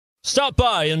Stop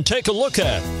by and take a look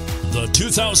at the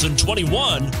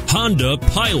 2021 Honda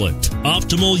Pilot.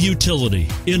 Optimal utility,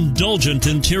 indulgent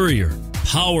interior,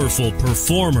 powerful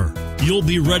performer. You'll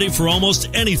be ready for almost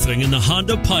anything in the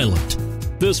Honda Pilot.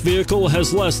 This vehicle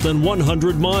has less than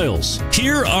 100 miles.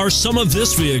 Here are some of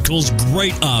this vehicle's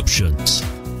great options: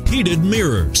 heated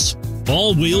mirrors,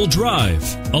 all-wheel drive,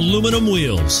 aluminum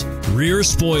wheels, rear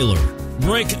spoiler,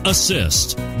 brake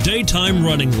assist, daytime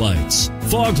running lights,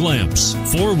 fog lamps,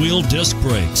 four-wheel disc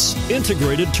brakes,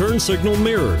 integrated turn signal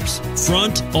mirrors,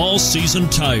 front all-season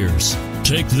tires.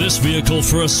 Take this vehicle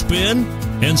for a spin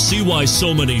and see why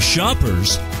so many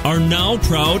shoppers are now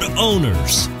proud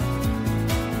owners.